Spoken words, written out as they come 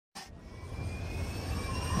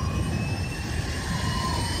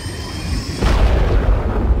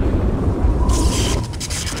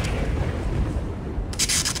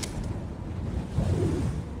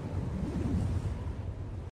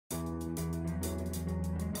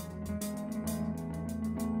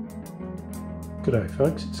G'day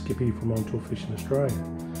folks, it's Skip here from Onshore Fishing Australia.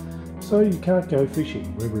 So you can't go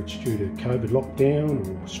fishing, whether it's due to COVID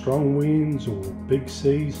lockdown or strong winds or big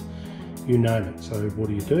seas, you name it. So what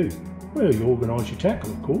do? Well, you organise your tackle,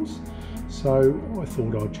 of course. So I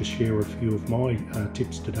thought I'd just share a few of my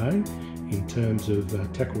tips today in terms of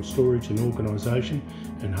tackle storage and organisation,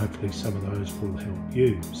 and hopefully some of those will help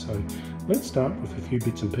you. So let's start with a few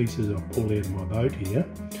bits and pieces I've pulled out of my boat here.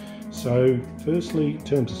 So firstly, in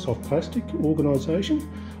terms of soft plastic organisation,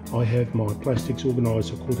 I have my plastics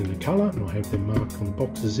organised according to colour, and I have them marked on the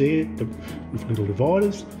boxes there with little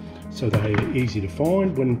dividers, so they are easy to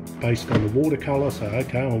find when based on the watercolour. So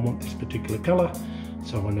okay, I want this particular colour,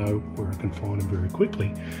 so I know where I can find them very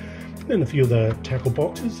quickly. Then a few of the tackle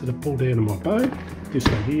boxes that I've pulled out of my boat. This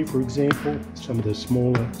one here, for example, some of the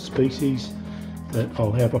smaller species that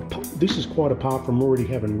I'll have. This is quite apart from already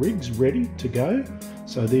having rigs ready to go.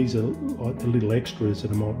 So these are like the little extras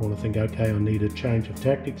that I might want to think, okay, I need a change of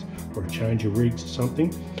tactics or a change of rigs or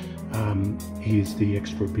something. Here's the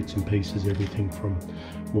extra bits and pieces, everything from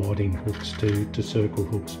whiting hooks to circle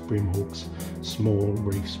hooks, brim hooks, small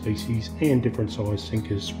reef species, and different size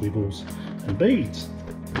sinkers, swivels and beads.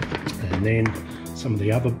 And then some of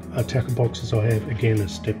the other tackle boxes I have, again, a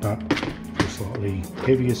step up for slightly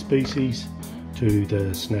heavier species, to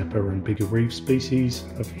the snapper and bigger reef species,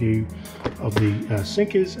 a few of the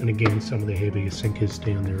sinkers, and again some of the heavier sinkers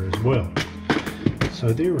down there as well.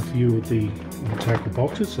 So there are a few of the tackle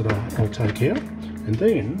boxes that I'll take out. And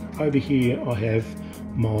then over here I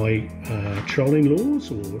have my trolling lures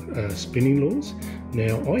or spinning lures.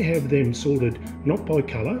 Now I have them sorted not by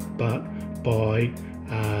colour but by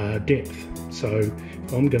depth. So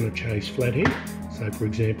if I'm going to chase flathead, so for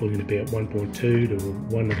example in about 1.2 to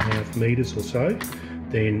 1.5 metres or so,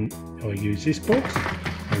 then I use this box,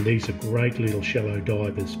 and these are great little shallow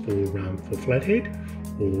divers for flathead,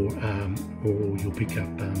 or you'll pick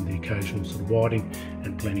up the occasional sort of whiting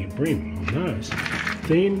and plenty of brim on those.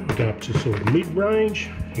 Then I go up to sort of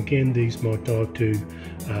mid-range. Again, these might dive to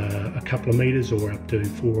a couple of metres or up to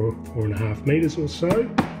 4.5 metres or so,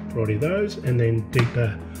 variety of those, and then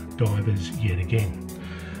deeper divers yet again.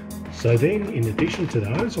 So then, in addition to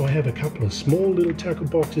those, I have a couple of small little tackle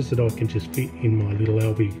boxes that I can just fit in my little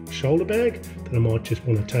LV shoulder bag that I might just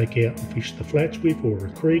want to take out and fish the flats with, or a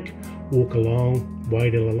creek, walk along,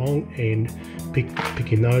 wade along, and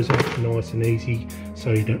picking those up nice and easy,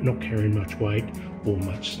 so you're not carrying much weight or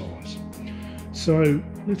much size. So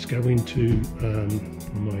let's go into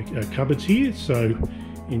my cupboards here. So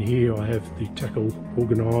in here I have the tackle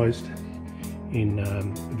organised in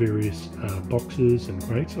various boxes and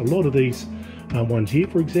crates. A lot of these ones here,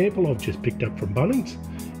 for example, I've just picked up from Bunnings,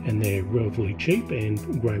 and they're relatively cheap and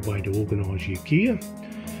a great way to organise your gear.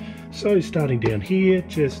 So starting down here,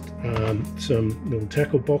 just some little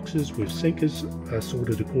tackle boxes with sinkers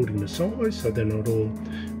sorted according to size, so they're not all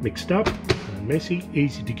mixed up and messy,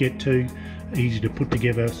 easy to get to, easy to put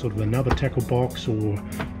together sort of another tackle box or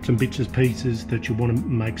some bits and pieces that you want to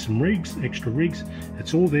make some rigs, extra rigs.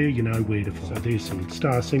 It's all there, you know where to find. So there's some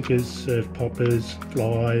star sinkers, surf poppers,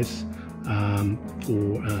 flies,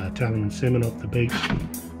 for tailor and salmon off the beach,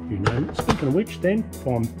 you name it. Speaking of which, then if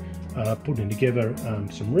I'm putting together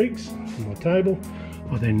some rigs on my table,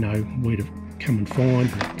 I then know where to come and find,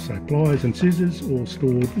 say, pliers and scissors, all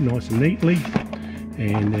stored nice and neatly,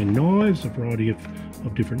 and then knives, a variety of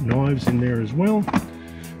different knives in there as well.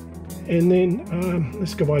 And then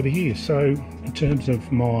let's go over here. So in terms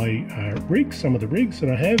of my rigs, some of the rigs that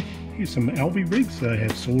I have, here's some LV rigs that I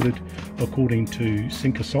have sorted according to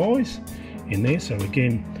sinker size in there. So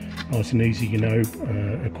again, nice and easy, you know,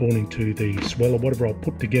 according to the swell or whatever. I'll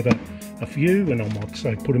put together a few, and I might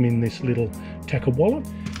say put them in this little tackle wallet.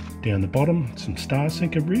 Down the bottom, some star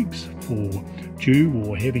sinker rigs for dew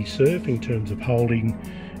or heavy surf in terms of holding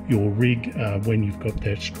your rig when you've got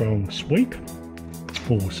that strong sweep,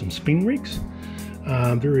 or some spin rigs.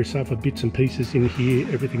 Various other bits and pieces in here,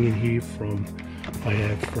 everything in here I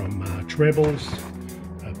have from trebles,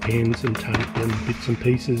 pens and tape and bits and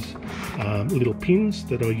pieces, little pins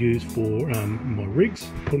that I use for my rigs,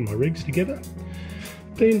 putting my rigs together.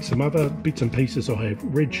 Then some other bits and pieces, I have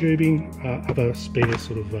red tubing, other spare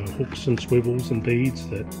sort of hooks and swivels and beads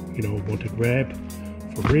that, you know, I want to grab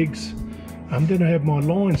for rigs. Then I have my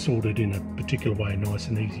line sorted in a particular way, nice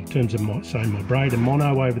and easy. In terms of my braid and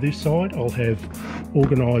mono over this side, I'll have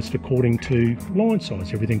organised according to line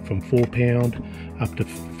size, everything from 4 pound up to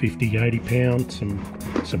 50, 80 pound,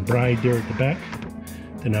 some braid there at the back.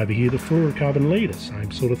 Then over here the fluorocarbon leader,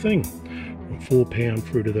 same sort of thing, from 4 pound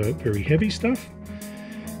through to the very heavy stuff.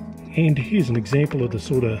 And here's an example of the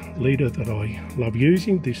sort of leader that I love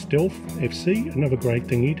using, this Stealth FC. Another great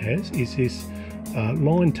thing it has is this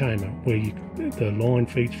line tamer, where the line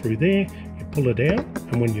feeds through there, you pull it out,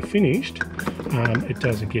 and when you're finished, it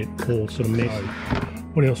doesn't get all sort of messy.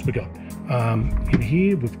 What else we got? In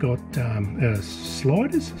here we've got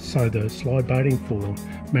sliders, so the slide baiting for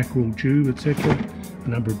mackerel, jew, etc. A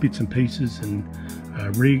number of bits and pieces and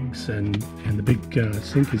rigs and the big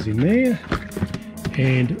sinkers in there.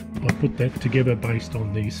 And I put that together based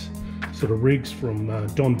on these sort of rigs from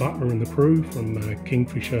Don Butler and the crew from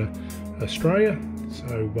Kingfisher Australia.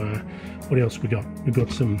 So what else we got? We've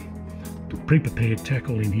got some pre-prepared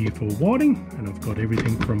tackle in here for whiting, and I've got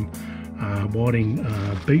everything from whiting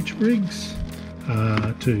beach rigs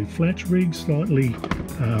to flats rigs, slightly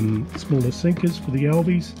smaller sinkers for the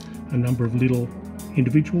albies, a number of little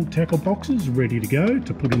individual tackle boxes ready to go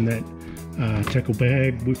to put in that tackle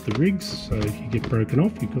bag with the rigs, so if you get broken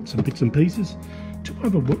off you've got some bits and pieces. Two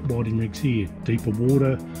other whiting rigs here, deeper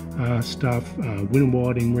water stuff, winter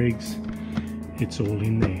whiting rigs, it's all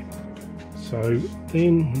in there. So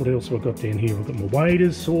then what else have I got down here? I've got my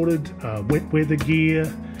waders sorted, wet weather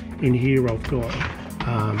gear. In here I've got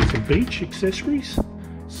some beach accessories,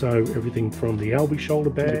 so everything from the albie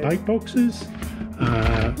shoulder bag, bait boxes,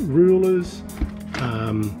 rulers,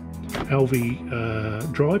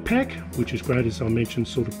 Alvey dry pack, which is great, as I mentioned,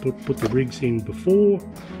 sort of put the rigs in before,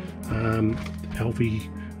 Alvey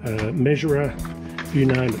measurer, you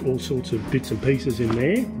name it, all sorts of bits and pieces in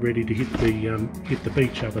there, ready to hit the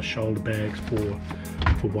beach, other shoulder bags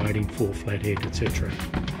for wading, for flathead, etc.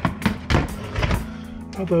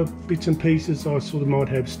 Other bits and pieces I sort of might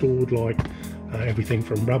have stored, like everything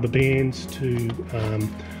from rubber bands to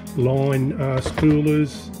line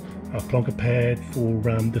spoolers, a plonker pad for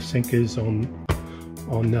the sinkers on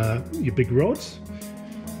your big rods.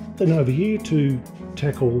 Then over here to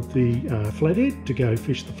tackle the flathead, to go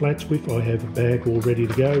fish the flats with, I have a bag all ready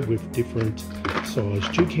to go with different size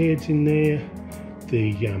jig heads in there,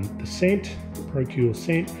 the scent, Procure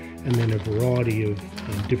scent, and then a variety of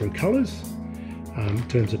different colours. In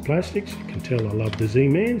terms of plastics, you can tell I love the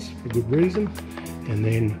Z-Mans for good reason, and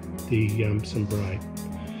then the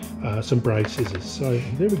some braid scissors. So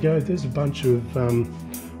there we go, there's a bunch of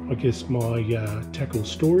I guess my tackle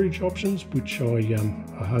storage options, which I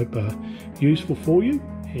hope are useful for you,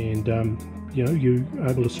 and you know, you're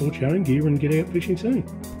able to sort your own gear and get out fishing soon.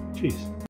 Cheers.